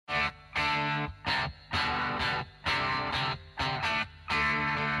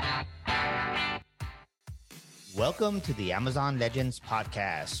Welcome to the Amazon Legends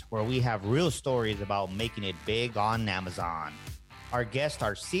podcast, where we have real stories about making it big on Amazon. Our guests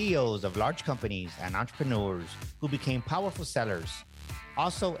are CEOs of large companies and entrepreneurs who became powerful sellers,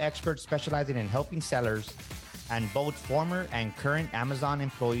 also experts specializing in helping sellers, and both former and current Amazon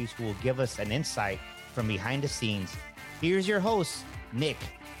employees who will give us an insight from behind the scenes. Here's your host, Nick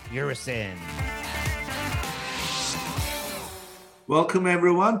Urison. Welcome,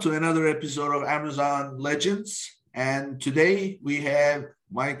 everyone, to another episode of Amazon Legends. And today we have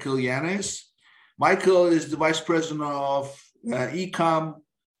Michael Yanes. Michael is the Vice President of e-commerce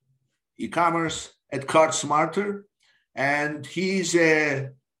at CartSmarter. And he's a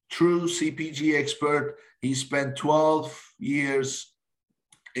true CPG expert. He spent 12 years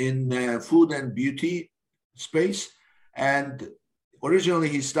in food and beauty space. And originally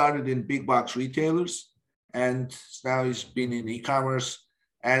he started in big box retailers. And now he's been in e-commerce,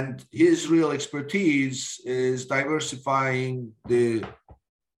 and his real expertise is diversifying the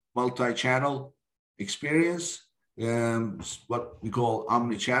multi-channel experience, what we call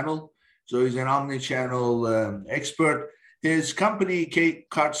omni-channel. So he's an omni-channel expert. His company,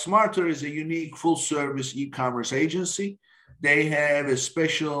 CartSmarter, is a unique full-service e-commerce agency. They have a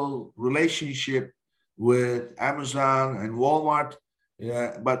special relationship with Amazon and Walmart,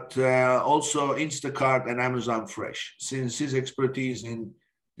 but also Instacart and Amazon Fresh. Since his expertise in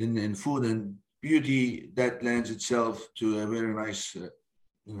food and beauty, that lends itself to a very nice,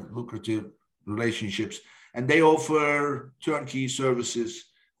 lucrative relationships. And they offer turnkey services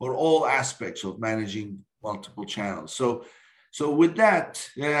for all aspects of managing multiple channels. So with that,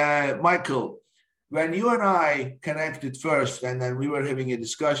 Michael, when you and I connected first, and then we were having a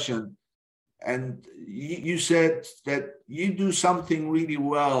discussion, and you said that you do something really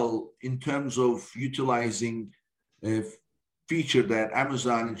well in terms of utilizing a feature that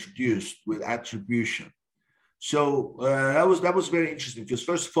Amazon introduced with attribution. So that was very interesting, because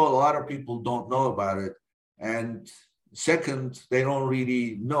first of all, a lot of people don't know about it, and second, they don't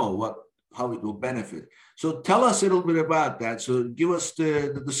really know how it will benefit. So tell us a little bit about that. So give us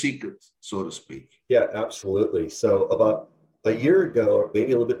the secret, so to speak. Yeah, absolutely. So about a year ago, or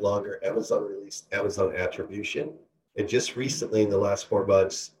maybe a little bit longer, Amazon released Amazon Attribution. And just recently, in the last 4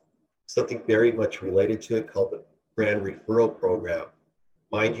 months, something very much related to it called the Brand Referral Program.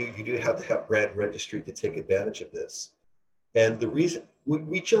 Mind you, you do have to have brand registry to take advantage of this. And the reason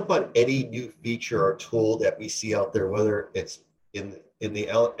we jump on any new feature or tool that we see out there, whether it's in the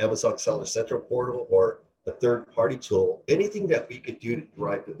Amazon Seller Central portal or a third-party tool, anything that we could do to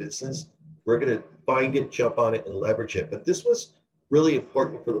drive the business, we're going to find it, jump on it, and leverage it. But this was really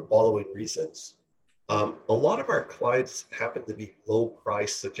important for the following reasons. A lot of our clients happen to be low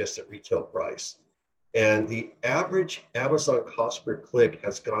price, suggested retail price. And the average Amazon cost per click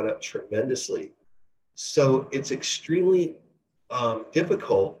has gone up tremendously. So it's extremely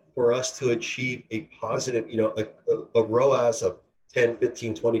difficult for us to achieve a positive, a ROAS of 10,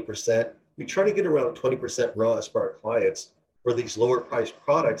 15, 20%. We try to get around 20% ROAS for our clients for these lower priced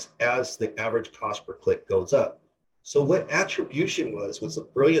products as the average cost per click goes up. So what attribution was a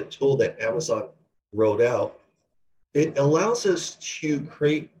brilliant tool that Amazon rolled out. It allows us to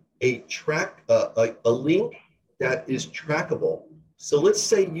create a link that is trackable. So let's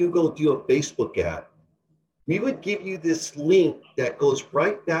say you go do a Facebook ad. We would give you this link that goes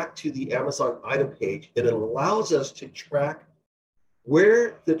right back to the Amazon item page. It allows us to track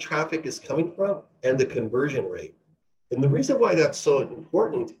where the traffic is coming from and the conversion rate. And the reason why that's so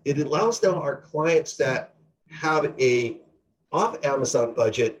important, it allows now our clients that have a off Amazon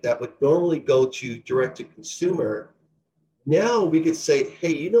budget that would normally go to direct to consumer. Now we could say,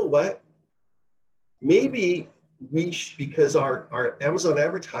 hey, you know what? Maybe because our Amazon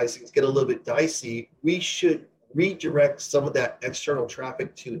advertisings get a little bit dicey, we should redirect some of that external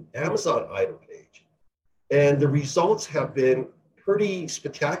traffic to Amazon item page. And the results have been pretty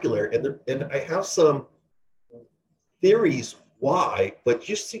spectacular. And I have some theories why, but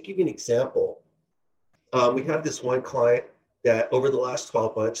just to give you an example, we have this one client that over the last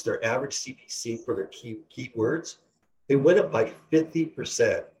 12 months, their average CPC for their keywords, it went up by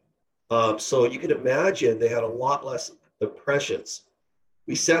 50%. So you can imagine they had a lot less impressions.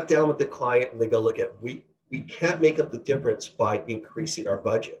 We sat down with the client and they go, look, we can't make up the difference by increasing our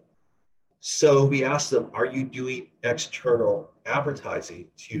budget. So we asked them, are you doing external advertising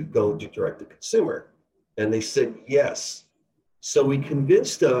to go to direct to consumer? And they said, yes. So we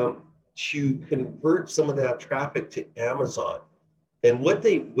convinced them to convert some of that traffic to Amazon. And what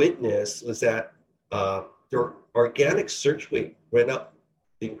they witnessed was that their organic search rate went up,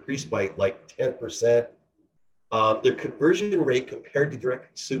 increased by like 10%. Their conversion rate compared to direct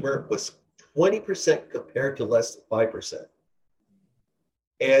consumer was 20% compared to less than 5%.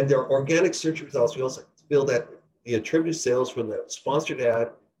 And their organic search results, we also feel that the attributed sales from the sponsored ad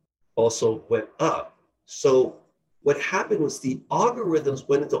also went up. So what happened was the algorithms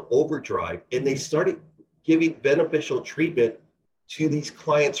went into overdrive and they started giving beneficial treatment to these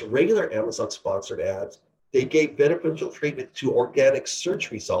clients' regular Amazon sponsored ads. They gave beneficial treatment to organic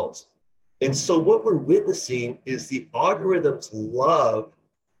search results. And so what we're witnessing is the algorithms love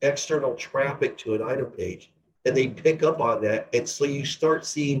external traffic to an item page, and they pick up on that. And so you start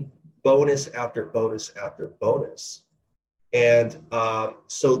seeing bonus after bonus after bonus. And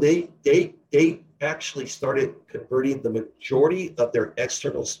so they actually started converting the majority of their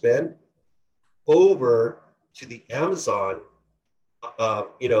external spend over to the Amazon,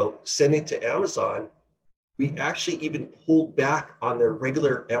 sending to Amazon. We actually even pulled back on their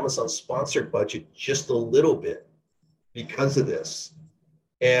regular Amazon sponsored budget just a little bit because of this.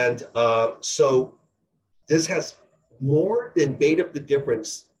 And so this has more than made up the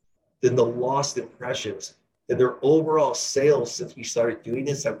difference than the lost impressions. And their overall sales since we started doing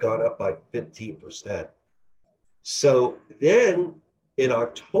this have gone up by 15%. So then in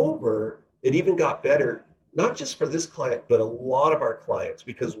October, it even got better, not just for this client, but a lot of our clients,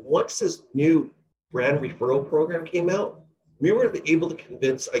 because once this new brand referral program came out, we were able to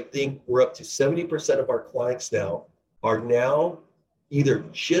convince, I think we're up to 70% of our clients now are now either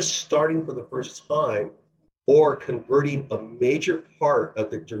just starting for the first time or converting a major part of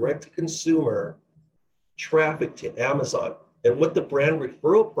their direct-to-consumer traffic to Amazon. And what the brand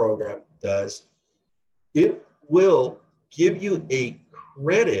referral program does, it will give you a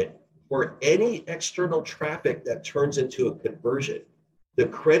credit for any external traffic that turns into a conversion. The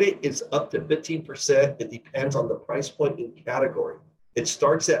credit is up to 15%. It depends on the price point and category. It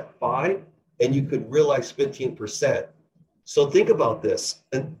starts at 5 and you could realize 15%. So think about this.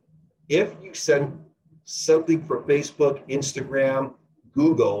 And if you send something from Facebook, Instagram,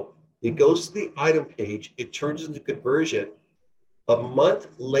 Google, it goes to the item page, it turns into conversion. A month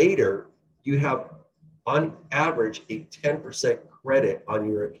later, you have on average a 10% credit on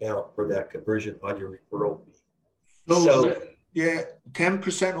your account for that conversion on your referral fee. So yeah,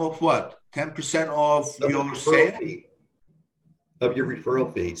 10% off what? 10% off your sale fee. Of your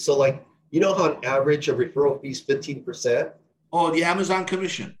referral fee. So like, you know how on average a referral fee is 15%? Oh, the Amazon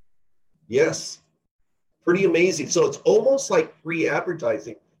commission. Yes. Pretty amazing. So it's almost like free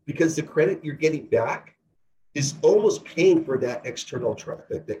advertising because the credit you're getting back is almost paying for that external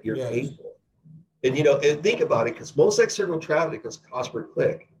traffic that you're paying for. And and think about it, because most external traffic is cost per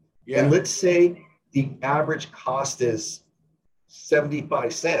click. Yeah. And let's say the average cost is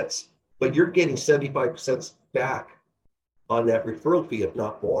 75 cents, but you're getting 75 cents back on that referral fee, if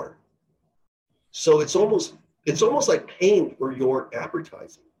not more. So it's almost like paying for your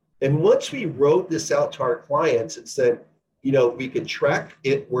advertising. And once we wrote this out to our clients and said, we can track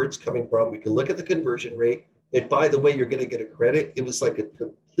it where it's coming from, we can look at the conversion rate, and by the way, you're going to get a credit, it was like a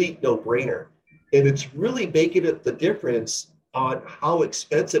complete no-brainer. And it's really making it the difference on how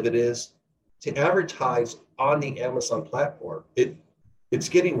expensive it is to advertise on the Amazon platform. It's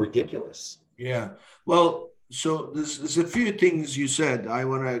getting ridiculous. Yeah. Well, so there's a few things you said. I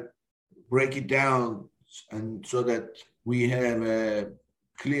want to break it down and so that we have a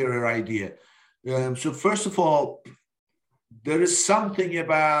clearer idea. So first of all, there is something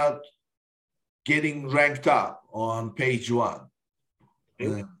about getting ranked up on page 1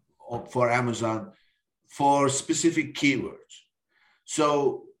 for Amazon for specific keywords.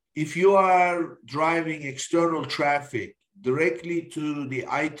 So if you are driving external traffic directly to the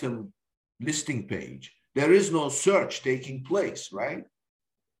item listing page, there is no search taking place, right?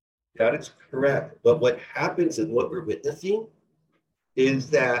 That is correct. But what happens and what we're witnessing is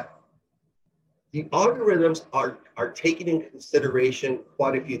that the algorithms are taking into consideration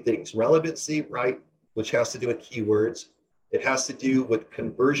quite a few things. Relevancy, right, which has to do with keywords. It has to do with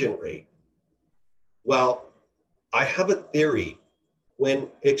conversion rate. Well, I have a theory. When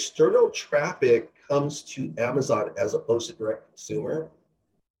external traffic comes to Amazon as opposed to direct consumer,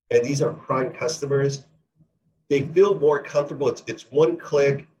 and these are prime customers, they feel more comfortable. It's one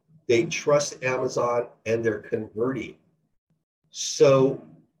click. They trust Amazon and they're converting. So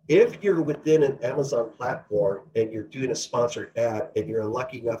if you're within an Amazon platform and you're doing a sponsored ad and you're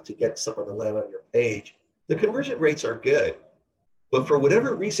lucky enough to get someone to land on your page, the conversion rates are good. But for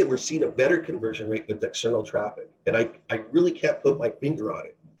whatever reason, we're seeing a better conversion rate with external traffic. And I really can't put my finger on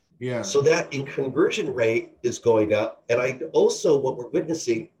it. Yeah. So that in conversion rate is going up. And what we're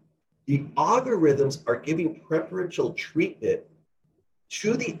witnessing, the algorithms are giving preferential treatment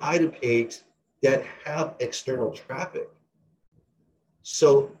to the item page that have external traffic.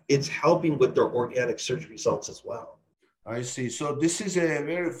 So it's helping with their organic search results as well. I see. So this is a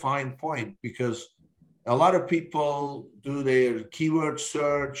very fine point because a lot of people do their keyword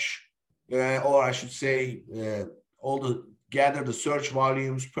search, or I should say, gather the search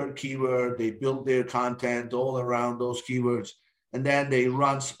volumes per keyword. They build their content all around those keywords, and then they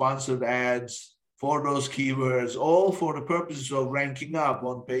run sponsored ads for those keywords, all for the purposes of ranking up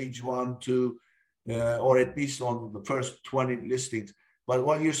on page 1, 2, or at least on the first 20 listings. But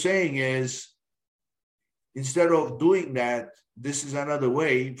what you're saying is, instead of doing that, this is another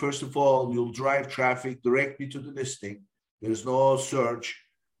way. First of all, you'll drive traffic directly to the listing. There's no search.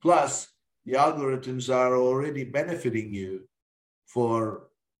 Plus, the algorithms are already benefiting you for,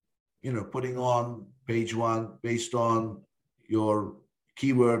 putting on page 1 based on your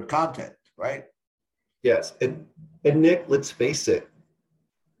keyword content, right? Yes. And Nick, let's face it,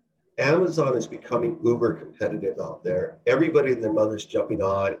 Amazon is becoming uber competitive out there. Everybody and their mother's jumping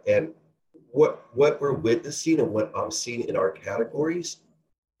on. And what we're witnessing and what I'm seeing in our categories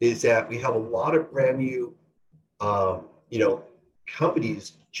is that we have a lot of brand new,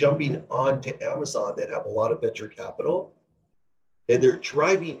 companies jumping onto Amazon that have a lot of venture capital, and they're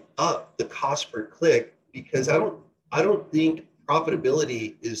driving up the cost per click because I don't think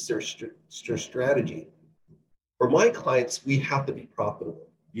profitability is their strategy. For my clients, we have to be profitable.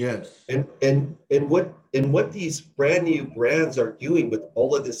 Yes. And what these brand new brands are doing with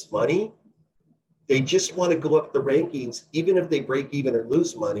all of this money, they just want to go up the rankings, even if they break even or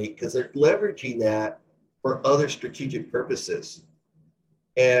lose money, because they're leveraging that for other strategic purposes.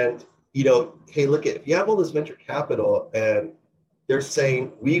 And, hey, look, if you have all this venture capital and they're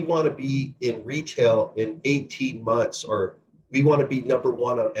saying, we want to be in retail in 18 months, or we want to be number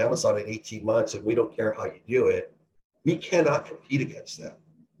 1 on Amazon in 18 months, and we don't care how you do it, we cannot compete against that.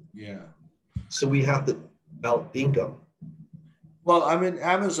 Yeah. So we have to outthink them. Well, I mean,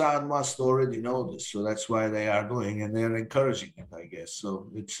 Amazon must already know this, so that's why they are doing, and they're encouraging it, I guess. So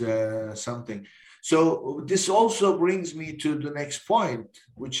it's something. So this also brings me to the next point,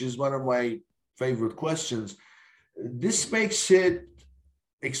 which is one of my favorite questions. This makes it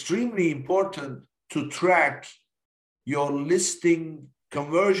extremely important to track your listing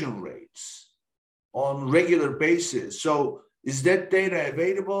conversion rates on regular basis. So is that data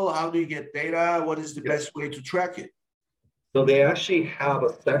available? How do you get data? What is the best way to track it? So they actually have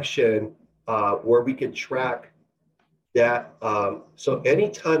a section where we can track that. So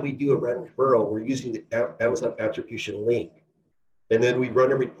anytime we do a random referral, we're using the Amazon attribution link. And then we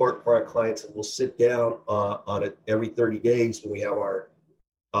run a report for our clients, and we'll sit down on it every 30 days when we have our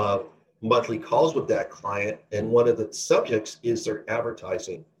monthly calls with that client. And one of the subjects is their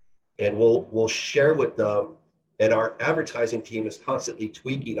advertising. And we'll share with them. And our advertising team is constantly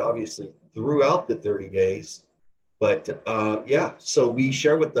tweaking, obviously, throughout the 30 days. But so we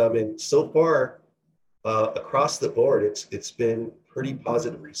share with them, and so far across the board, it's been pretty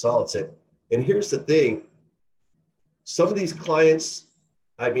positive results. And here's the thing: some of these clients,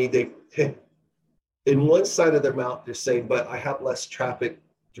 I mean, they in one side of their mouth they're saying, "But I have less traffic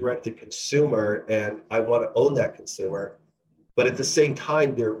direct to consumer, and I want to own that consumer." But at the same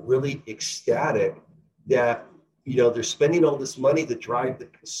time, they're really ecstatic that they're spending all this money to drive the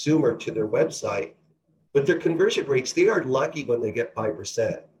consumer to their website. But their conversion rates, they are lucky when they get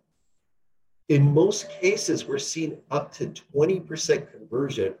 5%. In most cases, we're seeing up to 20%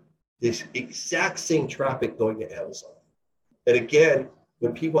 conversion, this exact same traffic going to Amazon. And again,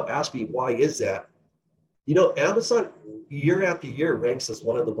 when people ask me, why is that? Amazon year after year ranks as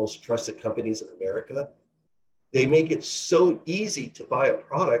one of the most trusted companies in America. They make it so easy to buy a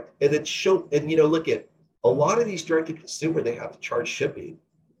product, and look at a lot of these direct to consumer, they have to charge shipping.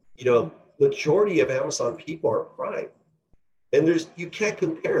 Majority of Amazon people are Prime, and you can't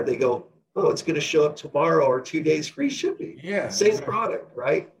compare. They go, oh, it's going to show up tomorrow or 2 days free shipping. Yeah, same product,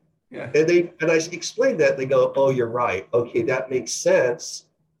 right? Yeah. And I explained that. They go, oh, you're right. Okay, that makes sense.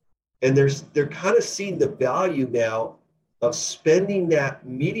 And they're kind of seeing the value now of spending that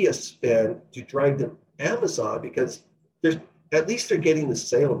media spend to drive to Amazon, because at least they're getting the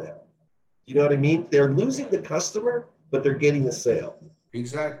sale now. You know what I mean? They're losing the customer, but they're getting the sale.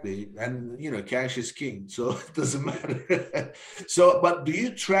 Exactly. And, cash is king, so it doesn't matter. So, but do you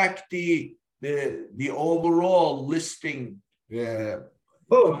track the overall listing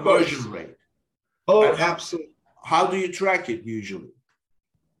conversion rate? Oh, absolutely. How do you track it usually?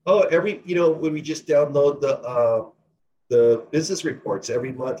 Oh, when we just download the business reports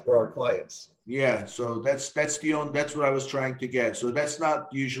every month for our clients. Yeah, so that's what I was trying to get. So that's not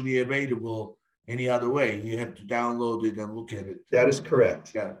usually available any other way. You have to download it and look at it. That is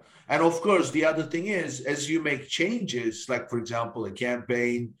correct. Yeah. And of course, the other thing is, as you make changes, like for example, a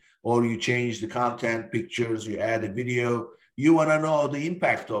campaign, or you change the content, pictures, you add a video, you want to know the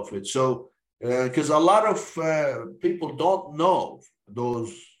impact of it. So, because a lot of people don't know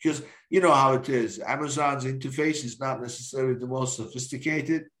those, because you know how it is. Amazon's interface is not necessarily the most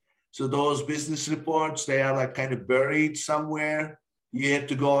sophisticated. So those business reports, they are like kind of buried somewhere. You have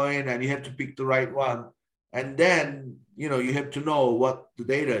to go in and you have to pick the right one. And then, you know, you have to know what the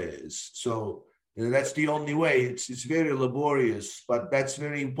data is. So that's the only way. It's very laborious, but that's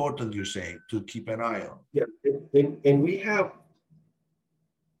very important, you're saying, to keep an eye on. Yeah, and we have,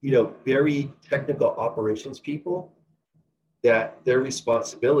 you know, very technical operations people that their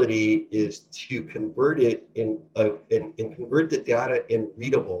responsibility is to convert it and convert the data in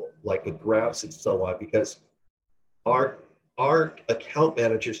readable, like with graphs and so on, because our account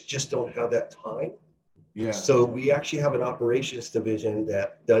managers just don't have that time. Yeah. So we actually have an operations division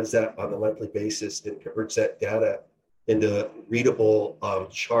that does that on a monthly basis and converts that data into readable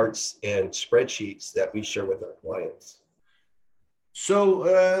charts and spreadsheets that we share with our clients.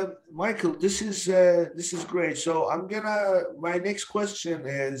 So, Michael, this is great. So my next question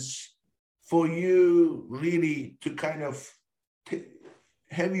is for you really to kind of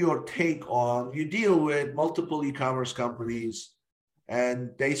have your take on, you deal with multiple e-commerce companies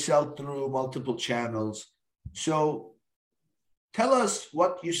and they sell through multiple channels. So tell us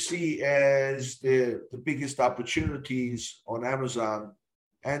what you see as the biggest opportunities on Amazon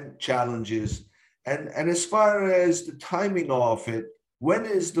and challenges. And as far as the timing of it, when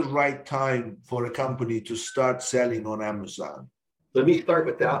is the right time for a company to start selling on Amazon? Let me start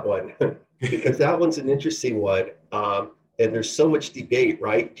with that one because that one's an interesting one. And there's so much debate,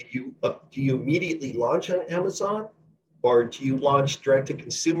 right? Do you immediately launch on Amazon, or do you launch direct to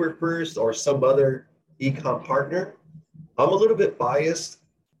consumer first, or some other e-com partner? I'm a little bit biased.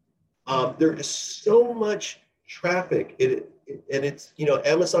 There is so much traffic. And it's, you know,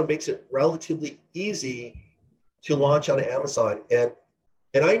 Amazon makes it relatively easy to launch on Amazon.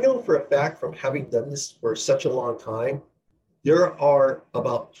 And I know for a fact, from having done this for such a long time, there are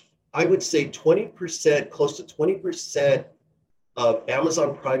about, I would say 20%, close to 20% of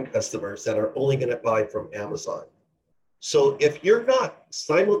Amazon Prime customers that are only going to buy from Amazon. So if you're not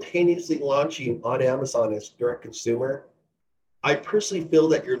simultaneously launching on Amazon as direct consumer, I personally feel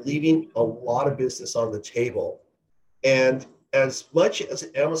that you're leaving a lot of business on the table. And as much as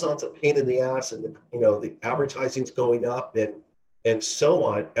Amazon's a pain in the ass and the advertising's going up and so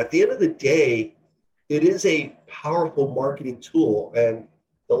on, at the end of the day, it is a powerful marketing tool. And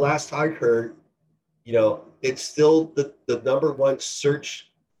the last I heard, it's still the number one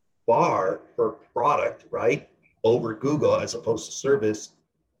search bar for product, right? Over Google as opposed to service.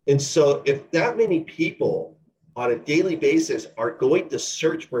 And so if that many people on a daily basis are going to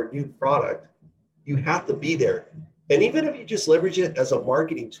search for a new product, you have to be there. And even if you just leverage it as a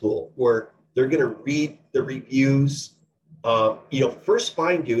marketing tool where they're going to read the reviews, first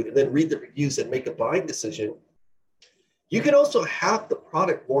find you and then read the reviews and make a buying decision, you can also have the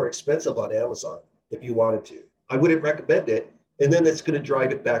product more expensive on Amazon if you wanted to. I wouldn't recommend it. And then it's going to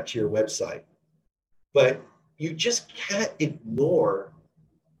drive it back to your website. But you just can't ignore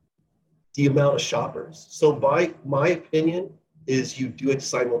the amount of shoppers. So my opinion is you do it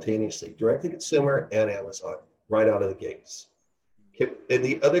simultaneously, direct to consumer and Amazon, right out of the gates. Okay. And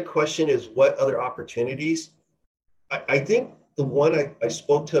the other question is, what other opportunities? I think the one I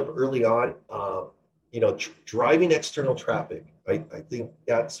spoke to early on, driving external traffic. I think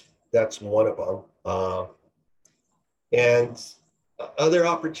that's one of them. And other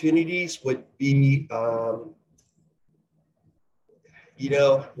opportunities would be,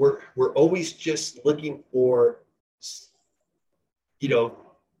 we're always just looking for,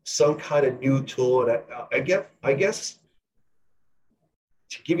 some kind of new tool. And I guess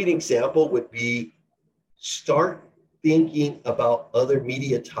to give you an example would be start thinking about other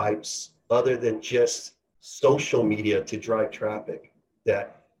media types other than just social media to drive traffic,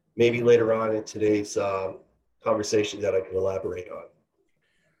 that maybe later on in today's conversation that I can elaborate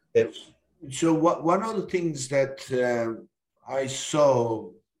on. So one of the things that I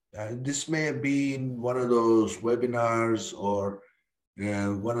saw, this may have been one of those webinars or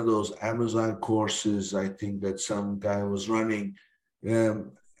one of those Amazon courses, I think that some guy was running.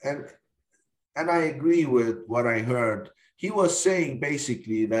 And I agree with what I heard. He was saying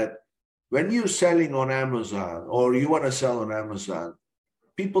basically that when you're selling on Amazon or you want to sell on Amazon,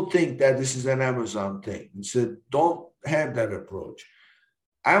 people think that this is an Amazon thing. He said, don't have that approach.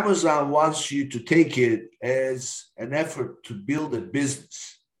 Amazon wants you to take it as an effort to build a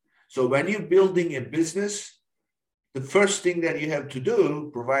business. So when you're building a business, the first thing that you have to do,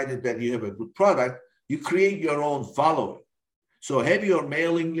 provided that you have a good product, you create your own following. So have your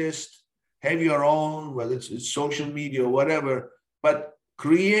mailing list, have your own, whether it's social media or whatever, but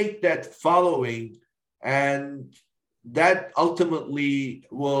create that following, and that ultimately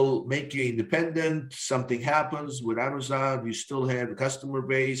will make you independent. Something happens with Amazon, you still have a customer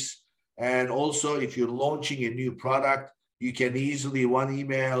base. And also, if you're launching a new product, you can easily, one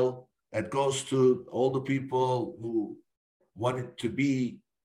email that goes to all the people who want it to be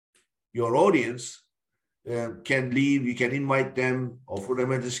your audience, can leave, you can invite them, offer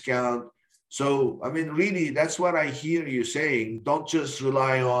them a discount. So, I mean, really, that's what I hear you saying. Don't just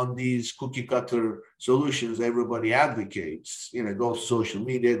rely on these cookie cutter solutions everybody advocates. Go social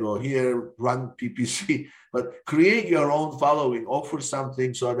media, go here, run PPC, but create your own following, offer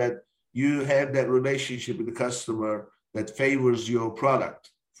something so that you have that relationship with the customer that favors your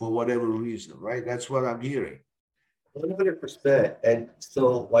product for whatever reason, right? That's what I'm hearing. 100%. And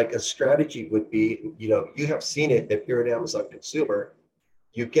so like a strategy would be, you have seen it if you're an Amazon consumer.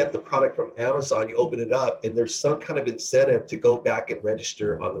 You get the product from Amazon, you open it up, and there's some kind of incentive to go back and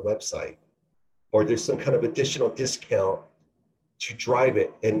register on the website, or there's some kind of additional discount to drive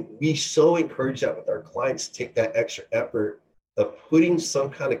it. And we so encourage that with our clients to take that extra effort of putting some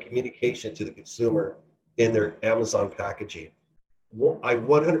kind of communication to the consumer in their Amazon packaging. Well, I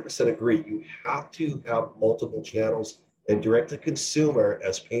 100% agree. You have to have multiple channels, and direct to consumer,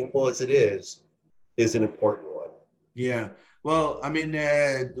 as painful as it is an important one. Yeah. Well, I mean,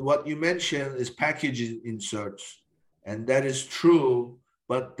 what you mentioned is package inserts, and that is true.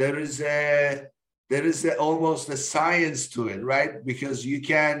 But there is almost a science to it, right? Because you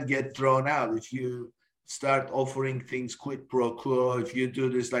can get thrown out if you start offering things quid pro quo. If you do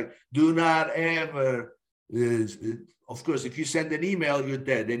this, like, do not ever. Of course, if you send an email, you're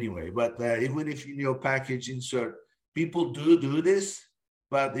dead anyway. But even if in your package insert, people do this.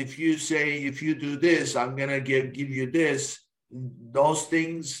 But if you say, if you do this, I'm gonna give you this. Those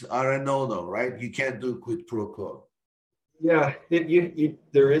things are a no-no, right? You can't do quid pro quo. Yeah,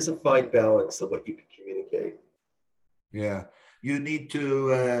 there is a fine balance of what you can communicate. Yeah, you need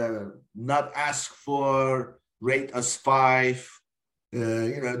to not ask for rate us 5.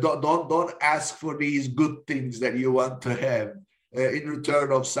 Don't ask for these good things that you want to have in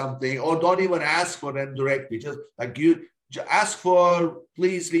return of something, or don't even ask for them directly. Just like you ask for,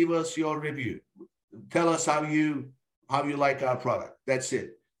 please leave us your review. Tell us how you like our product. That's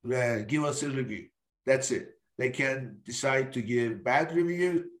it. Give us a review. That's it. They can decide to give bad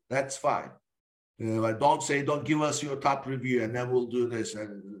review. That's fine. But don't give us your top review and then we'll do this,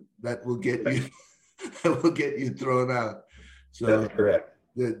 and that will get you that will get you thrown out. So that's correct.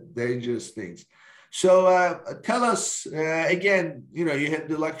 The dangerous things. So tell us again. You had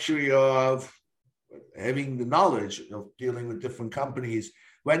the luxury of having the knowledge of dealing with different companies.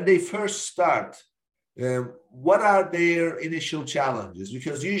 When they first start, what are their initial challenges?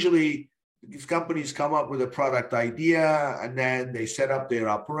 Because usually these companies come up with a product idea and then they set up their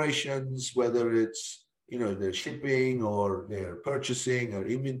operations, whether it's their shipping or their purchasing or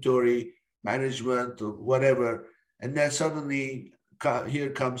inventory management or whatever, and then suddenly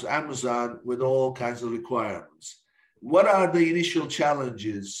here comes Amazon with all kinds of requirements. What are the initial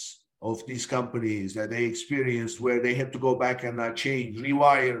challenges of these companies that they experienced where they have to go back and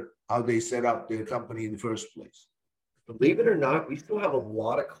rewire how they set up their company in the first place? Believe it or not, we still have a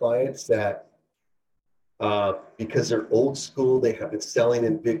lot of clients that, because they're old school, they have been selling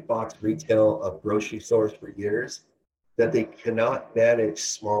in big box retail of grocery stores for years, that they cannot manage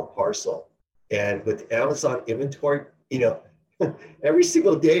small parcel. And with Amazon inventory, every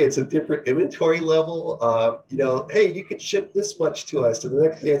single day it's a different inventory level. Hey, you can ship this much to us, and the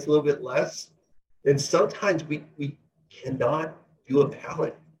next day it's a little bit less. And sometimes we cannot do a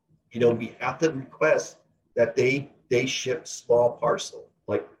pallet. We have to request that they ship small parcel,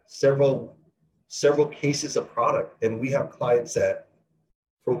 like several cases of product. And we have clients that,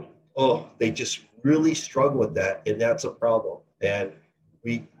 they just really struggle with that, and that's a problem. And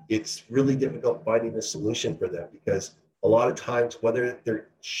it's really difficult finding a solution for them, because a lot of times, whether they're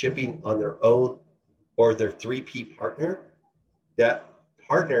shipping on their own or their 3P partner, that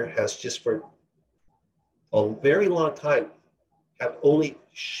partner has just for a very long time have only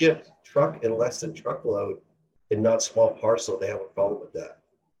shipped truck and less than truckload and not small parcel. They have a problem with that.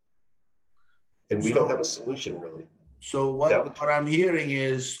 And we don't have a solution really. So what I'm hearing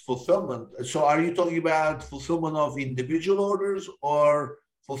is fulfillment. So are you talking about fulfillment of individual orders or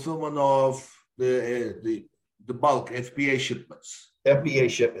fulfillment of the bulk FBA shipments? FBA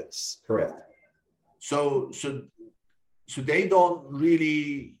shipments, correct. So they don't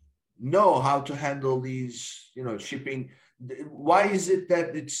really know how to handle these, shipping. Why is it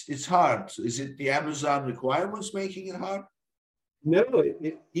that it's hard? Is it the Amazon requirements making it hard? No,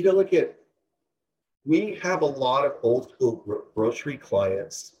 look at, we have a lot of old school grocery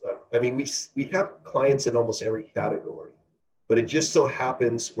clients. I mean, we have clients in almost every category, but it just so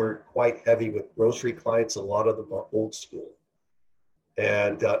happens we're quite heavy with grocery clients. A lot of them are old school,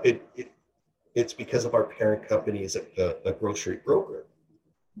 and it's because of our parent company is a grocery broker,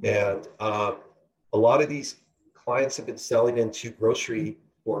 and a lot of these clients have been selling into grocery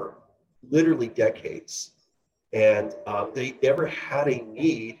for literally decades, and they never had a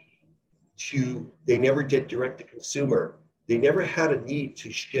need they never did direct to consumer. They never had a need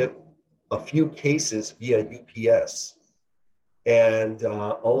to ship a few cases via UPS. And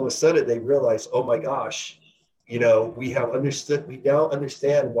all of a sudden they realized, oh my gosh, we now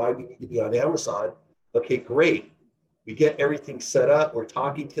understand why we need to be on Amazon. Okay, great. We get everything set up. We're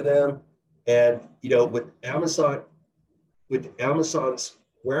talking to them. And, with Amazon's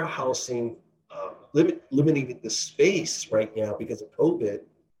warehousing, limiting the space right now because of COVID,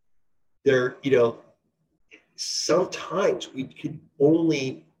 sometimes we could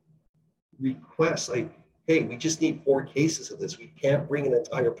only request like, hey, we just need 4 cases of this. We can't bring an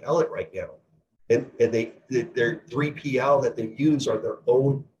entire pallet right now. And their 3PL that they use or their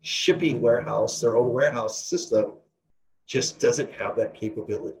own shipping warehouse, their own warehouse system just doesn't have that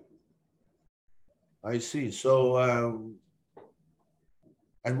capability. I see. So,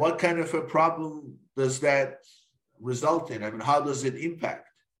 and what kind of a problem does that result in? I mean, how does it impact?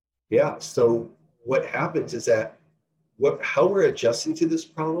 Yeah. So what happens is that how we're adjusting to this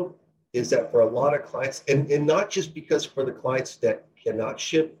problem is that for a lot of clients, and not just because for the clients that cannot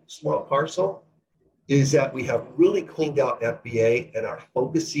ship small parcel, is that we have really cleaned out FBA and are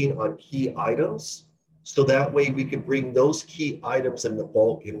focusing on key items. So that way we can bring those key items in the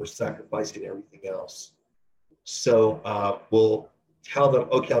bulk and we're sacrificing everything else. So we'll tell them,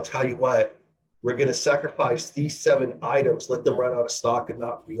 okay, I'll tell you what, we're going to sacrifice these 7 items, let them run out of stock and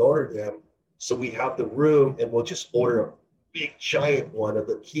not reorder them. So we have the room and we'll just order a big giant one of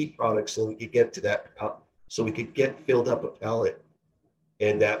the key products so we could get to that, so we could get filled up a pallet,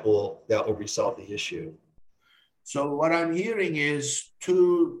 and that will resolve the issue. So what I'm hearing is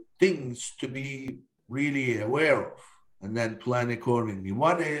 2 things to be really aware of and then plan accordingly.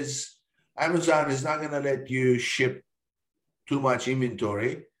 One is Amazon is not going to let you ship too much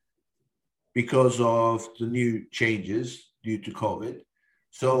inventory because of the new changes due to COVID.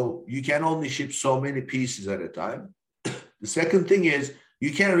 So you can only ship so many pieces at a time. The second thing is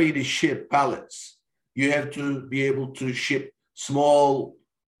you can't really ship pallets. You have to be able to ship small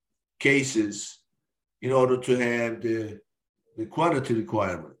cases in order to have the quantity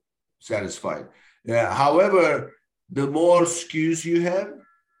requirement satisfied. However, the more SKUs you have,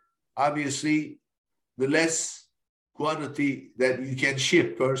 obviously, the less quantity that you can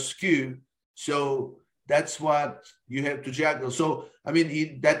ship per SKU. So that's what you have to juggle. So, I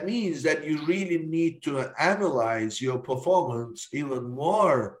mean, that means that you really need to analyze your performance even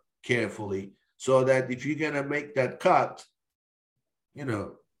more carefully so that if you're going to make that cut,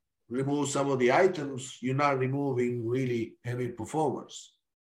 remove some of the items, you're not removing really heavy performers.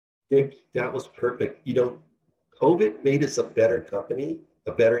 Dick, that was perfect. COVID made us a better company,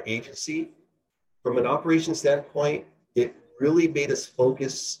 a better agency. From an operations standpoint, it really made us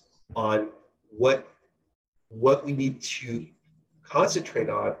focus on what we need to concentrate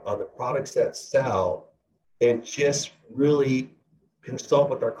on the products that sell, and just really consult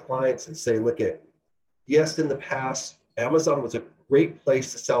with our clients and say, look at, yes, in the past, Amazon was a great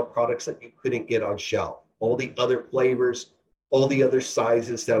place to sell products that you couldn't get on shelf. All the other flavors, all the other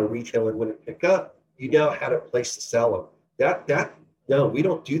sizes that a retailer wouldn't pick up, you now had a place to sell them. No, we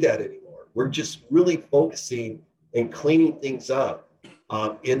don't do that anymore. We're just really focusing and cleaning things up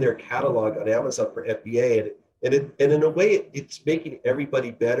in their catalog on Amazon for FBA. And in a way, it's making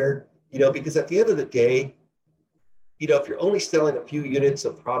everybody better, because at the end of the day, if you're only selling a few units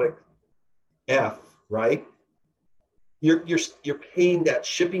of product F, right, you're paying that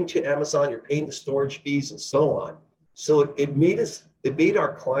shipping to Amazon, you're paying the storage fees and so on. So it made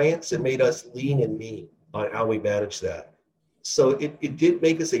our clients, it made us lean and mean on how we manage that. So it did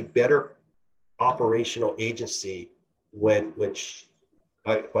make us a better operational agency when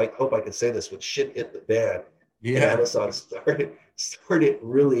I hope I can say this, when shit hit the fan. Yeah. Amazon started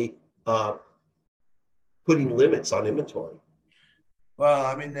really putting limits on inventory. Well,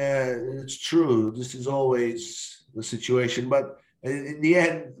 I mean, it's true. This is always the situation, but in the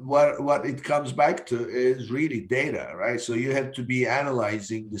end, what it comes back to is really data, right? So you have to be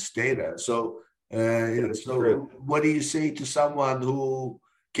analyzing this data. So, what do you say to someone who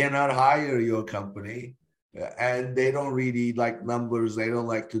cannot hire your company, and they don't really like numbers. They don't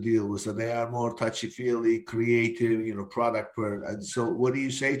like to deal with, so they are more touchy-feely, creative, product per. And so, what do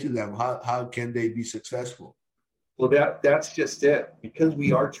you say to them? How can they be successful? Well, that's just it. Because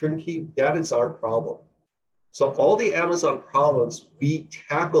we are turnkey, that is our problem. So all the Amazon problems, we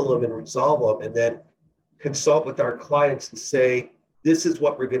tackle them and resolve them, and then consult with our clients and say, this is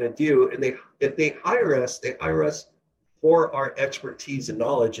what we're going to do. And if they hire us for our expertise and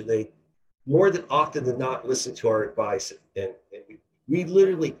knowledge, and they more than often than not listen to our advice. And we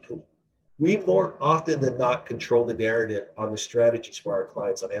more often than not control the narrative on the strategies for our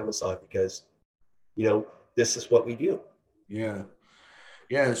clients on Amazon, because, this is what we do. Yeah.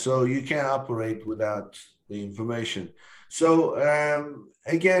 Yeah. So you can't operate without the information. So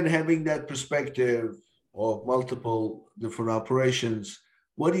again, having that perspective of multiple different operations,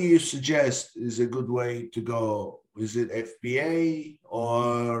 what do you suggest is a good way to go? Is it FBA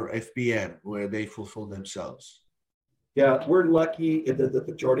or FBM, where they fulfill themselves? Yeah, we're lucky in that the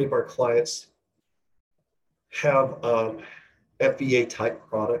majority of our clients have FBA type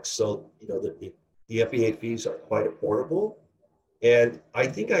products. So, the FBA fees are quite affordable. And I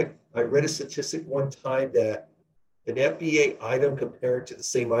think I read a statistic one time that an FBA item compared to the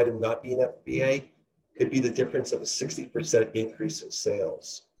same item not being FBA could be the difference of a 60% increase in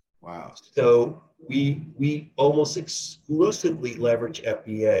sales. Wow. So we almost exclusively leverage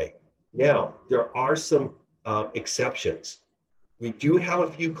FBA. Now, there are some exceptions. We do have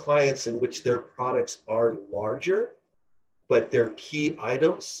a few clients in which their products are larger, but they're key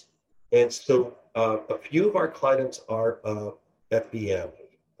items. And so a few of our clients are FBM,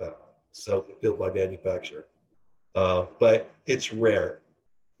 so built by manufacturer, but it's rare.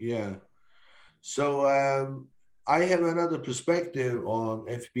 Yeah. So I have another perspective on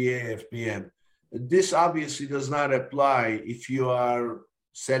FBA, FBM. This obviously does not apply if you are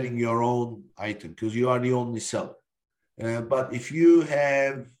selling your own item, because you are the only seller. But if you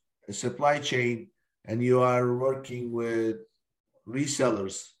have a supply chain and you are working with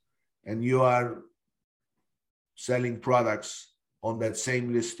resellers and you are selling products on that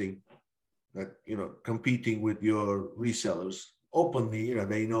same listing, that competing with your resellers openly,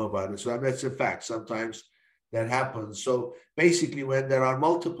 they know about it. So that's a fact. Sometimes that happens. So basically, when there are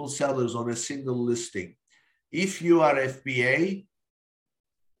multiple sellers on a single listing, if you are FBA,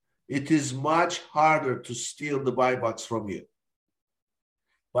 it is much harder to steal the buy box from you.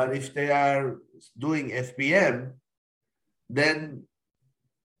 But if they are doing FBM, then,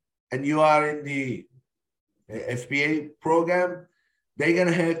 and you are in the FBA program, they're going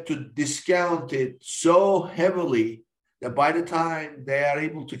to have to discount it so heavily that by the time they are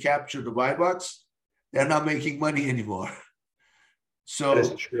able to capture the buy box, they're not making money anymore. So that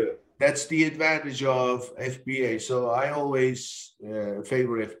is true. That's the advantage of FBA. So I always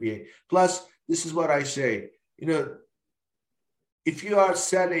favor FBA. Plus, this is what I say, if you are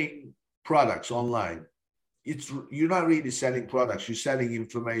selling products online, you're not really selling products, you're selling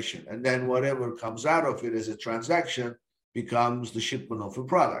information. And then whatever comes out of it as a transaction becomes the shipment of a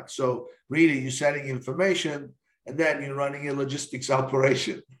product. So really you're selling information, and then you're running a logistics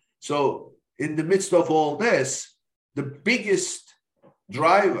operation. So in the midst of all this, the biggest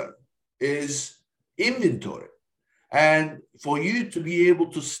driver is inventory. And for you to be able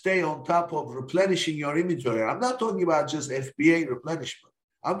to stay on top of replenishing your inventory, I'm not talking about just FBA replenishment.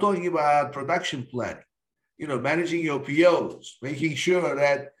 I'm talking about production planning, managing your POs, making sure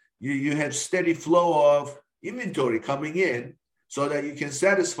that you have steady flow of inventory coming in so that you can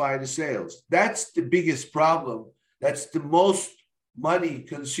satisfy the sales. That's the biggest problem. That's the most money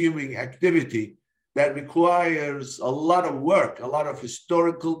consuming activity that requires a lot of work, a lot of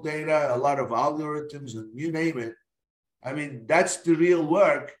historical data, a lot of algorithms, and you name it. I mean, that's the real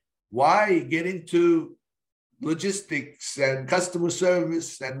work. Why get into logistics and customer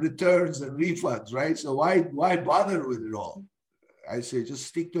service and returns and refunds, right? So why bother with it all? I say just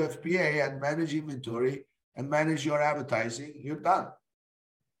stick to FBA and manage inventory and manage your advertising. You're done.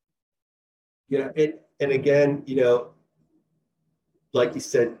 Yeah, and again, like you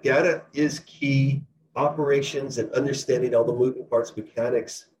said, data is key. Operations and understanding all the moving parts,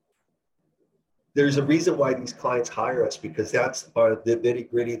 mechanics. There's a reason why these clients hire us, because that's the nitty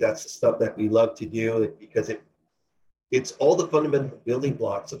gritty. That's the stuff that we love to do, because it's all the fundamental building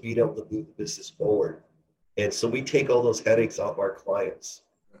blocks of being able to move the business forward. And so we take all those headaches off our clients.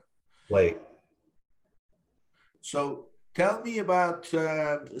 So tell me about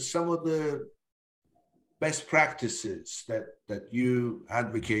some of the best practices that you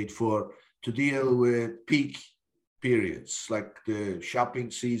advocate for to deal with peak periods, like the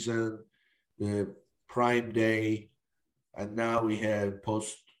shopping season, the Prime Day, and now we have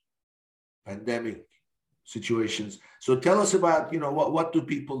post pandemic situations. So tell us about, what do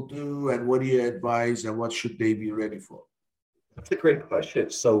people do and what do you advise and what should they be ready for? That's a great question.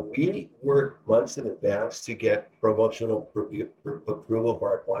 So we work months in advance to get promotional approval for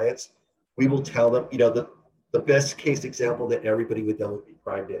our clients. We will tell them, the best case example that everybody would know would be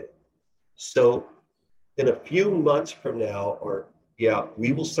Prime Day. So in a few months from now,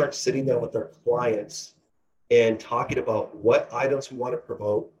 we will start sitting down with our clients and talking about what items we want to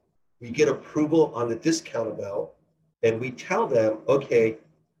promote. We get approval on the discount amount, and we tell them, okay,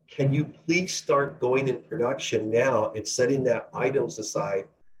 can you please start going in production now and setting that items aside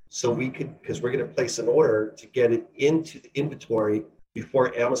so we could, because we're going to place an order to get it into the inventory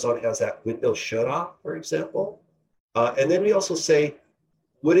before Amazon has that window shut off, for example. And then we also say,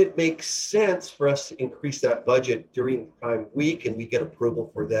 would it make sense for us to increase that budget during Prime Week, and we get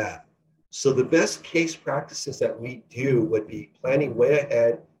approval for that? So the best case practices that we do would be planning way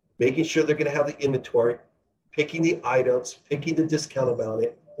ahead, making sure they're going to have the inventory, picking the items, picking the discount amount,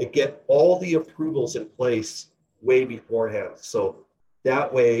 and get all the approvals in place way beforehand. So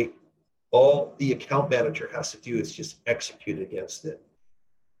that way, all the account manager has to do is just execute against it.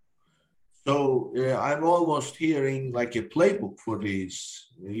 So I'm almost hearing like a playbook for these,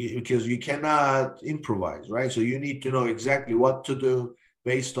 because you cannot improvise, right? So you need to know exactly what to do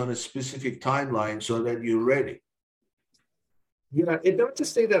based on a specific timeline so that you're ready. Yeah, and not to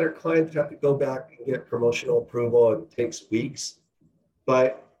say that our clients have to go back and get promotional approval and it takes weeks,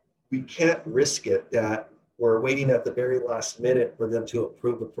 but we can't risk it that we're waiting at the very last minute for them to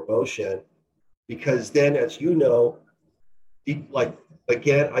approve a promotion, because then, as you know,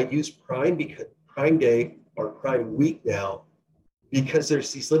 again, I use Prime Day or Prime Week now because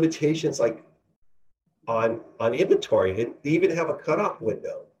there's these limitations like on inventory. They even have a cutoff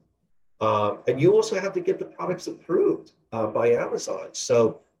window. And you also have to get the products approved by Amazon.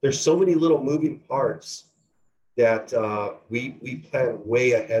 So there's so many little moving parts that we plan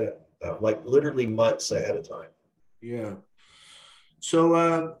way ahead of, like literally months ahead of time. Yeah.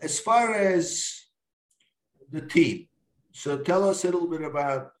 So as far as the team, so tell us a little bit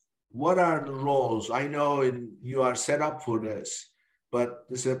about what are the roles. I know you are set up for this, but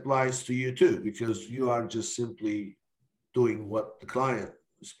this applies to you too, because you are just simply doing what the client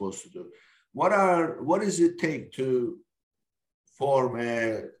is supposed to do. What does it take to form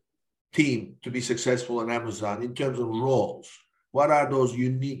a team to be successful on Amazon in terms of roles? What are those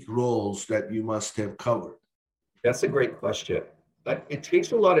unique roles that you must have covered? That's a great question. It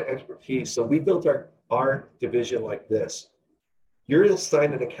takes a lot of expertise. So we built our division like this. You're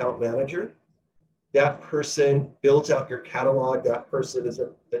assigned an account manager. That person builds out your catalog. That person is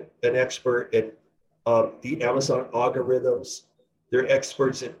an expert in the Amazon algorithms. They're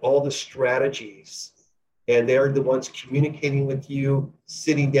experts in all the strategies, and they're the ones communicating with you,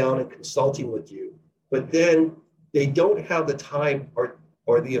 sitting down and consulting with you. But then they don't have the time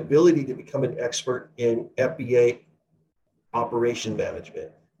or the ability to become an expert in FBA operation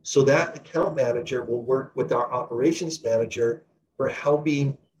management. So that account manager will work with our operations manager for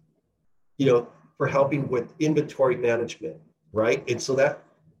helping with inventory management, right? And so that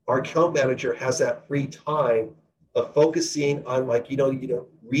our account manager has that free time of focusing on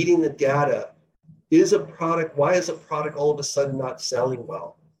reading the data. Why is a product all of a sudden not selling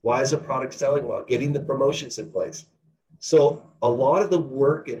well? Why is a product selling well? Getting the promotions in place. So a lot of the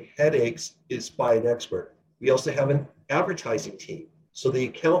work and headaches is by an expert. We also have an advertising team. So the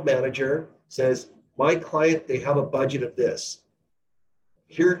account manager says, my client, they have a budget of this.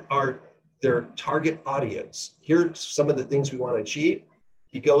 Here are their target audience. Here's some of the things we want to achieve.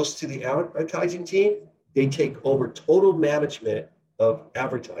 He goes to the advertising team. They take over total management of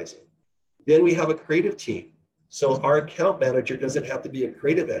advertising. Then we have a creative team. So our account manager doesn't have to be a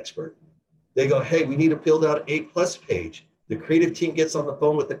creative expert. They go, hey, we need to build out an A+ page. The creative team gets on the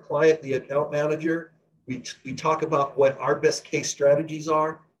phone with the client, the account manager. We talk about what our best case strategies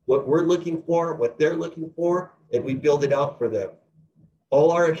are, what we're looking for, what they're looking for, and we build it out for them.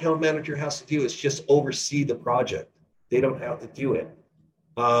 All our account manager has to do is just oversee the project. They don't have to do it.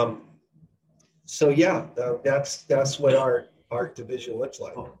 That's what our division looks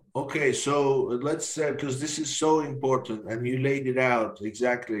like. Okay, so let's say, because this is so important and you laid it out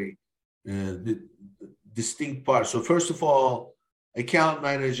exactly, the distinct parts. So first of all, account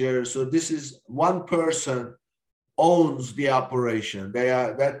manager. So this is one person owns the operation.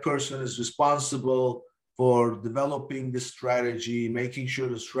 That person is responsible for developing the strategy, making sure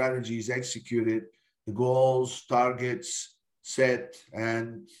the strategy is executed, the goals, targets set,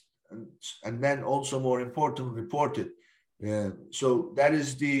 and then also more important, reported. So that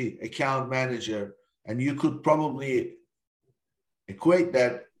is the account manager, and you could probably equate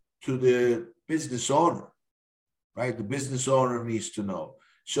that to the business owner, right? The business owner needs to know.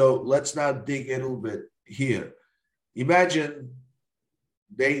 So let's now dig a little bit here. Imagine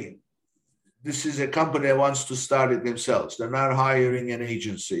this is a company that wants to start it themselves. They're not hiring an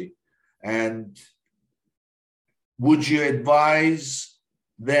agency. And would you advise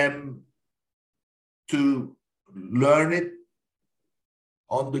them to learn it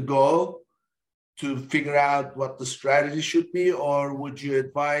on the go to figure out what the strategy should be? Or would you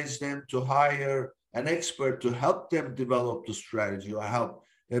advise them to hire an expert to help them develop the strategy or help?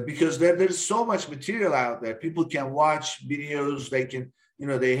 Because there's so much material out there. People can watch videos. They can,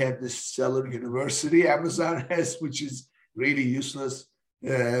 they have this seller university Amazon has, which is really useless.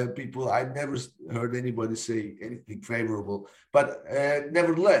 I've never heard anybody say anything favorable. But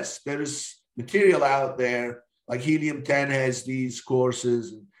nevertheless, there is material out there. Like Helium 10 has these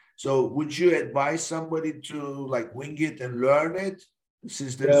courses. So would you advise somebody to wing it and learn it?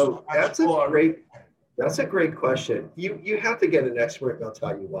 Since there's so much That's a great question. You have to get an expert, and I'll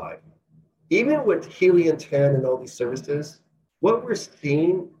tell you why. Even with Helium 10 and all these services, what we're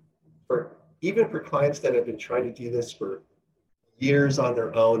seeing even for clients that have been trying to do this for years on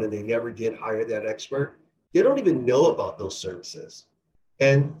their own and they never did hire that expert, they don't even know about those services.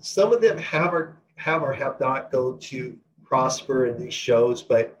 And some of them have or have not go to Prosper in these shows,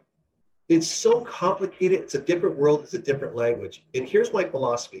 but it's so complicated. It's a different world. It's a different language. And here's my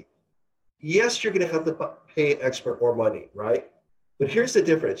philosophy. Yes, you're going to have to pay an expert more money, right? But here's the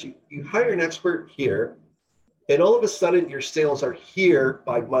difference. You hire an expert here, and all of a sudden your sales are here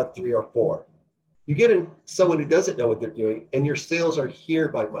by month 3 or 4. You get someone who doesn't know what they're doing, and your sales are here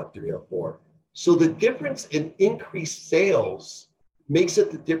by month 3 or 4. So the difference in increased sales makes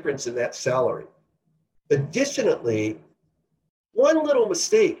it the difference in that salary. Additionally, one little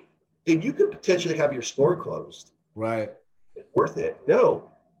mistake, and you could potentially have your store closed. Right. Worth it? No.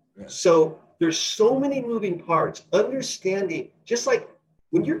 Yeah. So there's so many moving parts. Understanding, just like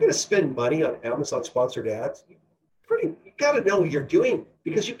when you're going to spend money on Amazon sponsored ads, you got to know what you're doing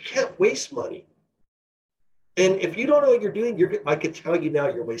because you can't waste money. And if you don't know what you're doing, I can tell you now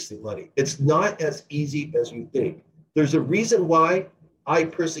you're wasting money. It's not as easy as you think. There's a reason why I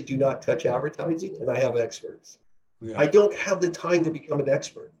personally do not touch advertising, and I have experts. Yeah. I don't have the time to become an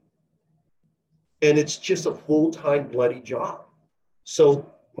expert. And it's just a full-time bloody job. So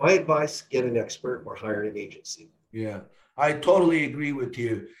my advice, get an expert or hire an agency. Yeah, I totally agree with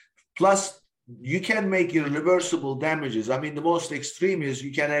you. Plus, you can make irreversible damages. I mean, the most extreme is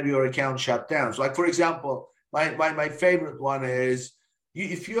you can have your account shut down. So like, for example, my favorite one is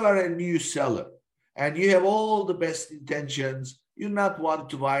if you are a new seller and you have all the best intentions, you not want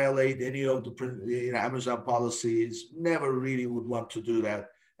to violate any of the Amazon policies, never really would want to do that.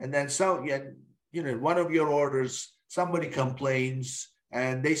 And then one of your orders, somebody complains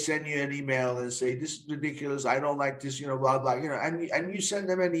and they send you an email and say, this is ridiculous, I don't like this, blah, blah, and you send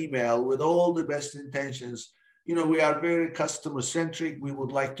them an email with all the best intentions. We are very customer centric. We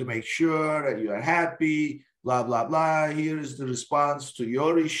would like to make sure that you are happy, blah, blah, blah. Here is the response to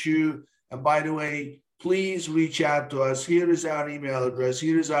your issue. And by the way, please reach out to us. Here is our email address.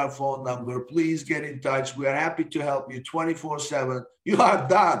 Here is our phone number. Please get in touch. We are happy to help you 24/7. You are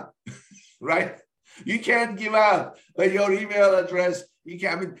done, right? You can't give out your email address.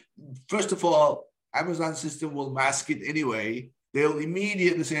 First of all, Amazon system will mask it anyway. They'll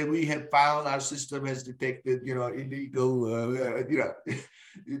immediately say, we have found our system has detected, illegal,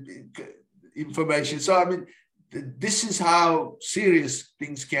 information. So, this is how serious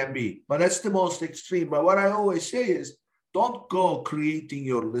things can be, but that's the most extreme. But what I always say is, don't go creating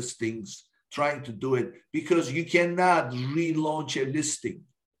your listings, trying to do it, because you cannot relaunch a listing.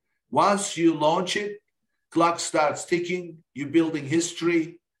 Once you launch it, clock starts ticking, you're building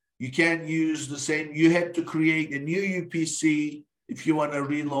history. You can't use the same. You have to create a new UPC if you want to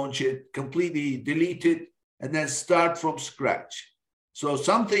relaunch it, completely delete it, and then start from scratch. So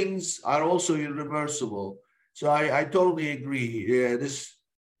some things are also irreversible. So I totally agree.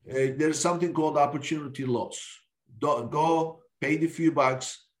 There's something called opportunity loss. Go pay the few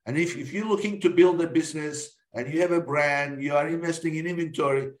bucks. And if you're looking to build a business and you have a brand, you are investing in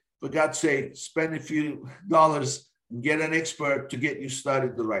inventory, for God's sake, spend a few dollars and get an expert to get you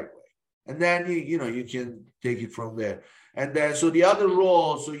started the right way. And then, you can take it from there. And then, so the other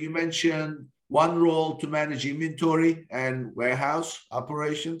role, so you mentioned one role to manage inventory and warehouse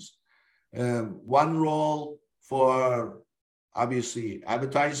operations. One role for obviously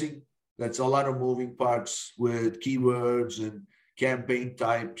advertising. That's a lot of moving parts with keywords and campaign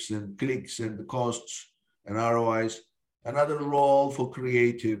types and clicks and the costs and ROIs. Another role for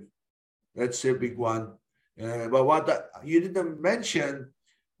creative. That's a big one. But what you didn't mention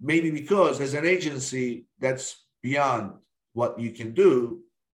maybe because as an agency, that's beyond what you can do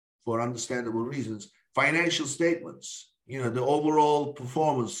for understandable reasons. Financial statements, the overall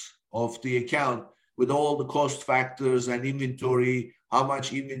performance of the account with all the cost factors and inventory, how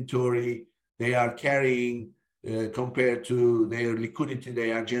much inventory they are carrying compared to their liquidity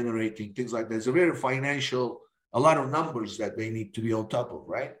they are generating, things like that. It's a very financial, a lot of numbers that they need to be on top of,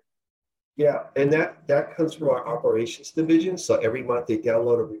 right? Yeah, and that comes from our operations division. So every month they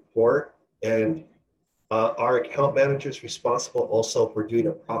download a report, and our account manager is responsible also for doing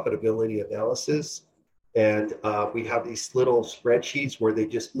a profitability analysis. And we have these little spreadsheets where they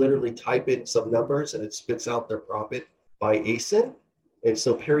just literally type in some numbers and it spits out their profit by ASIN. And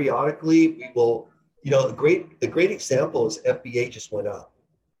so periodically we will, a great example is FBA just went up.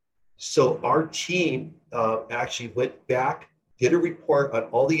 So our team actually went back, did a report on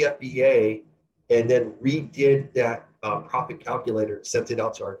all the FBA, and then redid that profit calculator and sent it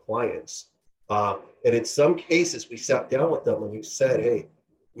out to our clients. And in some cases, we sat down with them and we said, hey,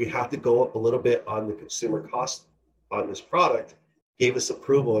 we have to go up a little bit on the consumer cost on this product, gave us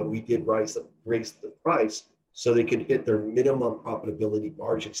approval, and we did raise the price so they could hit their minimum profitability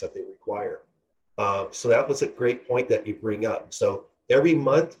margins that they require. So that was a great point that you bring up. So every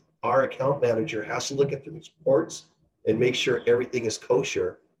month, our account manager has to look at the reports and make sure everything is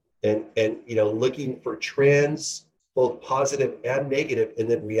kosher, and looking for trends, both positive and negative, and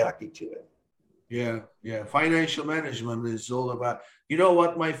then reacting to it. Yeah. Financial management is all about,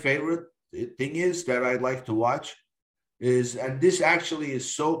 what my favorite thing is that I'd like to watch is, and this actually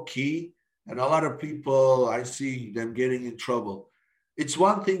is so key, and a lot of people, I see them getting in trouble. It's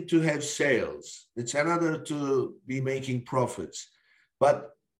one thing to have sales. It's another to be making profits.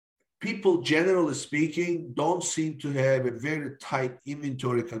 But people, generally speaking, don't seem to have a very tight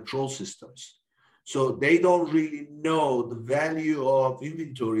inventory control systems. So they don't really know the value of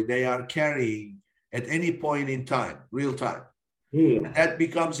inventory they are carrying at any point in time, real time. And that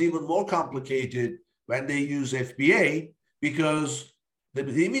becomes even more complicated when they use FBA, because the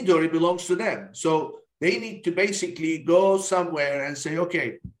inventory belongs to them. So they need to basically go somewhere and say,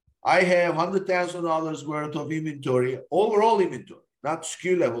 okay, I have $100,000 worth of inventory, overall inventory, not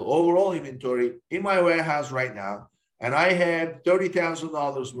SKU level, overall inventory in my warehouse right now. And I have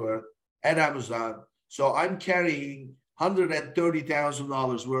 $30,000 worth at Amazon. So I'm carrying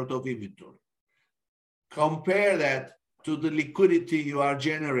 $130,000 worth of inventory. Compare that to the liquidity you are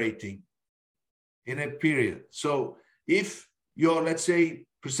generating in a period. So if your, let's say,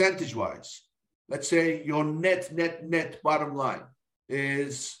 percentage-wise, let's say your net bottom line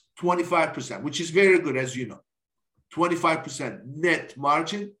is 25%, which is very good, as you know. 25% net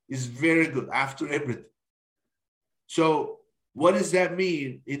margin is very good after everything. So what does that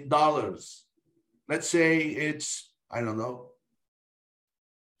mean in dollars? Let's say it's, I don't know,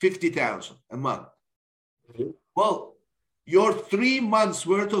 $50,000 a month. Well, your 3 months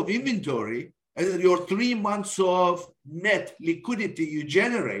worth of inventory and your 3 months of net liquidity you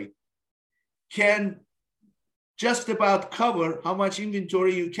generate can just about cover how much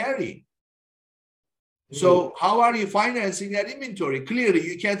inventory you carry. So how are you financing that inventory? Clearly,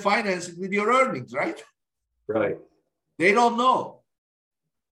 you can't finance it with your earnings, right? Right. They don't know.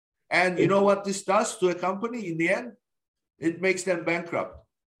 And you know what this does to a company in the end? It makes them bankrupt,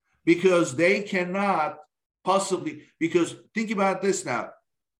 because they cannot possibly, because think about this now,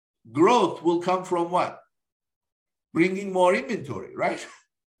 growth will come from what? Bringing more inventory, right?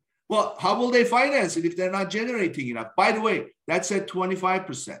 Well, how will they finance it if they're not generating enough? By the way, that's at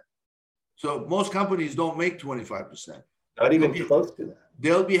 25%. So most companies don't make 25%. Not even close to that.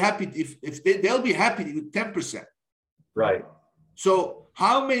 They'll be happy they'll be happy with 10%. Right. So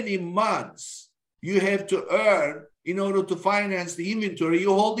how many months you have to earn in order to finance the inventory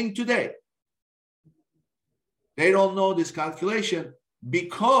you're holding today? They don't know this calculation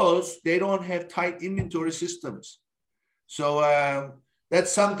because they don't have tight inventory systems. So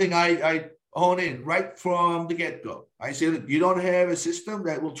that's something I hone in right from the get-go. I say, look, you don't have a system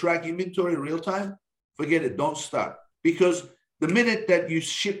that will track inventory real time, forget it, don't start. Because the minute that you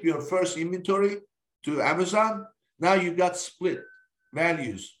ship your first inventory to Amazon, now you've got split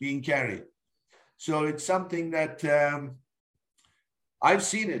values being carried. So it's something that I've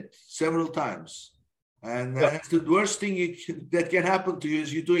seen it several times. And that's the worst thing that can happen to you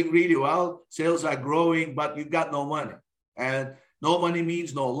is you're doing really well, sales are growing, but you've got no money. And no money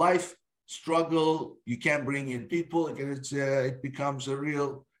means no life, struggle, you can't bring in people, it becomes a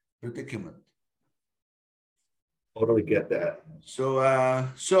real predicament. Totally get that. So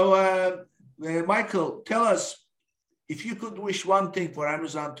Michael, tell us, if you could wish one thing for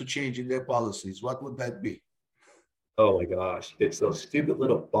Amazon to change in their policies, what would that be? Oh my gosh, it's those stupid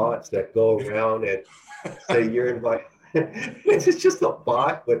little bots that go around and say you're in my. It's just a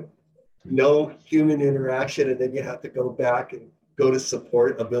bot with no human interaction, and then you have to go back and go to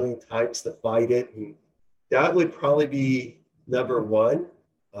support a million times to fight it. And that would probably be number one.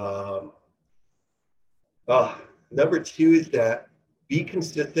 Um, Number two is that be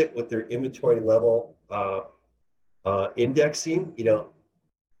consistent with their inventory level indexing. You know,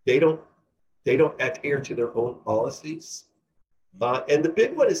 they don't adhere to their own policies. And the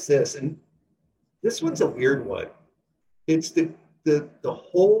big one is this, and this one's a weird one. It's the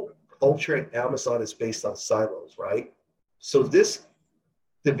whole culture at Amazon is based on silos, right? So this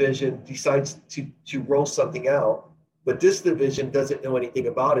division decides to roll something out, but this division doesn't know anything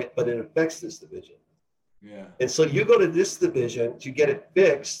about it, but it affects this division. Yeah. And so you go to this division to get it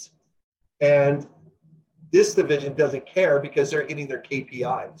fixed, and this division doesn't care because they're hitting their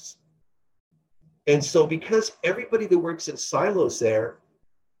KPIs. And so because everybody that works in silos there,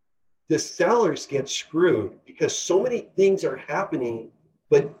 the sellers get screwed because so many things are happening,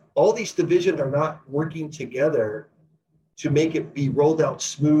 but all these divisions are not working together to make it be rolled out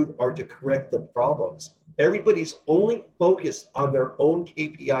smooth or to correct the problems. Everybody's only focused on their own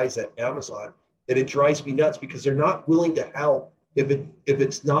KPIs at Amazon, and it drives me nuts because they're not willing to help if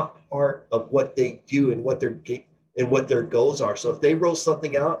it's not part of what they do and what their goals are. So if they roll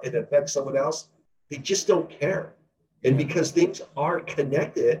something out and it affects someone else, they just don't care. And because things are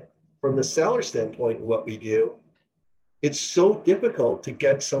connected from the seller standpoint of what we do, it's so difficult to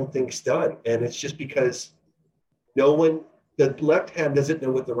get some things done. And it's just because the left hand doesn't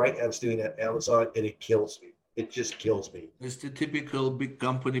know what the right hand's doing at Amazon, and it kills me. It just kills me. It's the typical big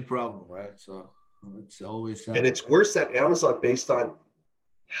company problem, right? So it's always and it's worse at Amazon based on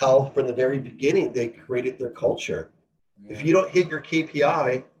how from the very beginning they created their culture. Yeah. If you don't hit your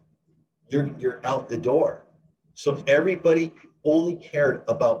KPI, you're out the door. So everybody only cared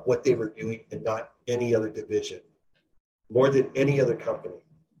about what they were doing and not any other division, more than any other company.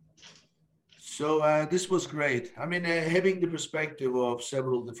 So this was great. I mean, having the perspective of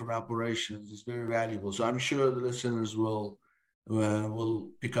several different operations is very valuable. So I'm sure the listeners will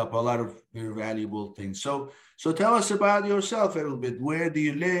pick up a lot of very valuable things. So tell us about yourself a little bit. Where do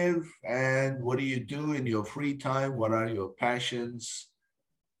you live, and what do you do in your free time? What are your passions?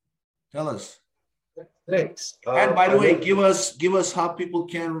 Tell us. Thanks. And by the way, give us how people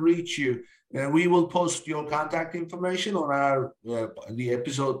can reach you. We will post your contact information on our the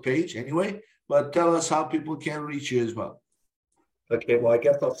episode page anyway. But tell us how people can reach you as well. Okay, well, I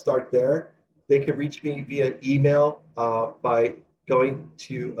guess I'll start there. They can reach me via email by going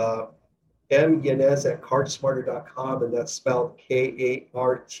to myanez@cartsmarter.com, and that's spelled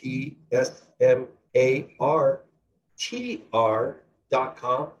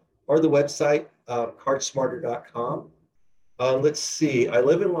KARTSMARTR.com, or the website cartsmarter.com. Let's see. I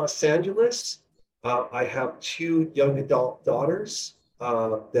live in Los Angeles. I have 2 young adult daughters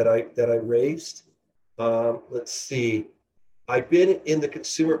that I raised. Let's see. I've been in the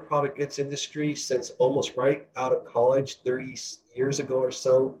consumer product goods industry since almost right out of college, 30 years ago or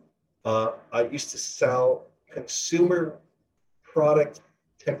so. I used to sell consumer product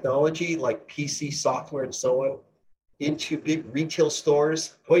technology like PC software and so on into big retail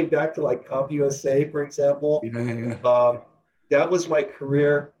stores, going back to like CompUSA, for example. Yeah. That was my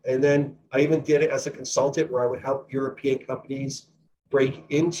career. And then I even did it as a consultant where I would help European companies break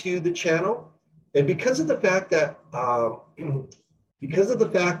into the channel. And because of the fact that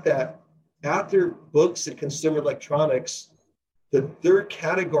after books and consumer electronics, the third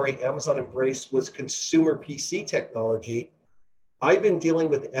category Amazon embraced was consumer PC technology. I've been dealing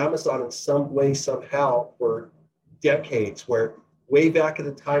with Amazon in some way, somehow for decades, where way back in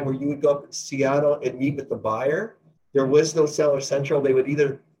the time where you would go up to Seattle and meet with the buyer, there was no Seller Central. They would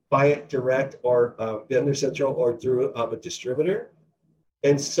either buy it direct or Vendor Central or through a distributor.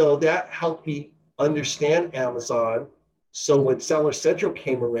 And so that helped me understand Amazon. So when Seller Central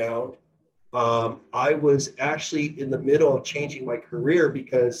came around, I was actually in the middle of changing my career,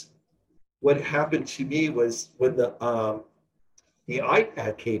 because what happened to me was when the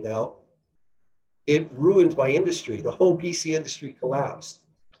iPad came out, it ruined my industry. The whole PC industry collapsed.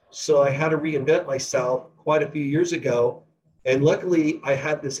 So I had to reinvent myself quite a few years ago. And luckily, I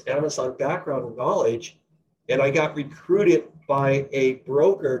had this Amazon background and knowledge, and I got recruited by a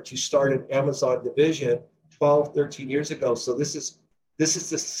broker to start an Amazon division 12, 13 years ago. So this is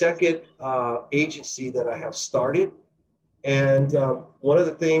the second agency that I have started. And one of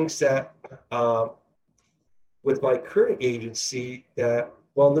the things that with my current agency that,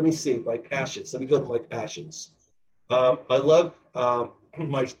 well, let me see, my passions. Let me go to my passions. I love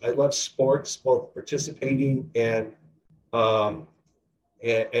sports, both participating and um,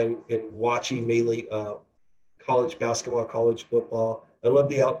 and watching mainly college basketball, college football. I love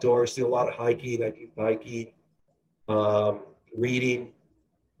the outdoors, do a lot of hiking. I do biking, reading,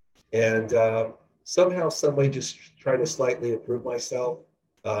 and somehow, some way, just trying to slightly improve myself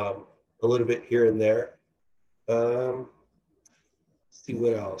a little bit here and there. See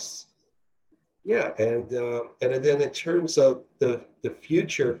what else. Yeah, and then in terms of the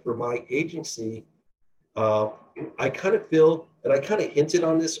future for my agency, I kind of feel, and I kind of hinted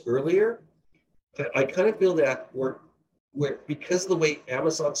on this earlier, that I kind of feel that we're because of the way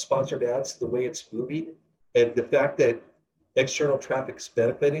Amazon sponsored ads, the way it's moving, and the fact that external traffic's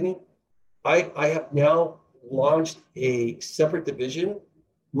benefiting, I have now launched a separate division.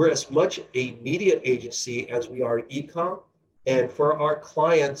 We're as much a media agency as we are an e-com. And for our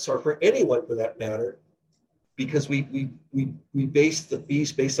clients, or for anyone for that matter, because we base the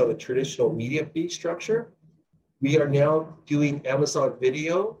fees based on a traditional media fee structure, we are now doing Amazon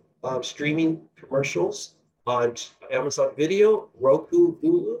Video, streaming commercials on Amazon Video, Roku,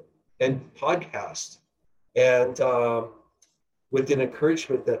 Hulu, and podcast. And with an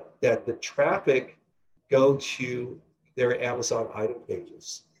encouragement that the traffic go to their Amazon item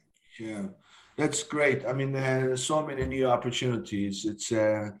pages. Yeah, that's great. I mean, there's so many new opportunities.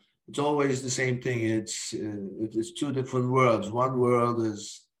 It's always the same thing. It's two different worlds. One world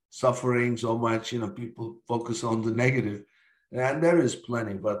is suffering so much, people focus on the negative, and there is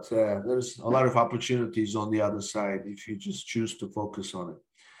plenty, but there's a lot of opportunities on the other side if you just choose to focus on it.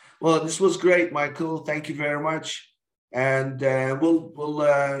 Well, this was great, Michael. Thank you very much. And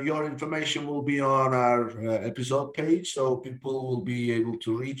your information will be on our episode page, so people will be able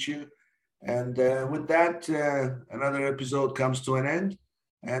to reach you. And with that, another episode comes to an end.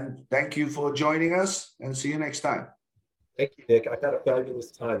 And thank you for joining us, and see you next time. Thank you, Nick. I had a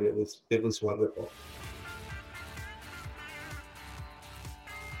fabulous time. It was wonderful.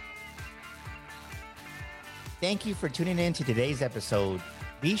 Thank you for tuning in to today's episode.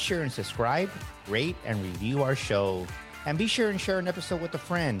 Be sure and subscribe, rate, and review our show. And be sure and share an episode with a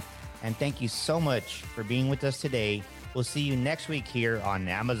friend. And thank you so much for being with us today. We'll see you next week here on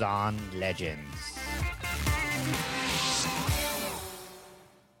Amazon Legends.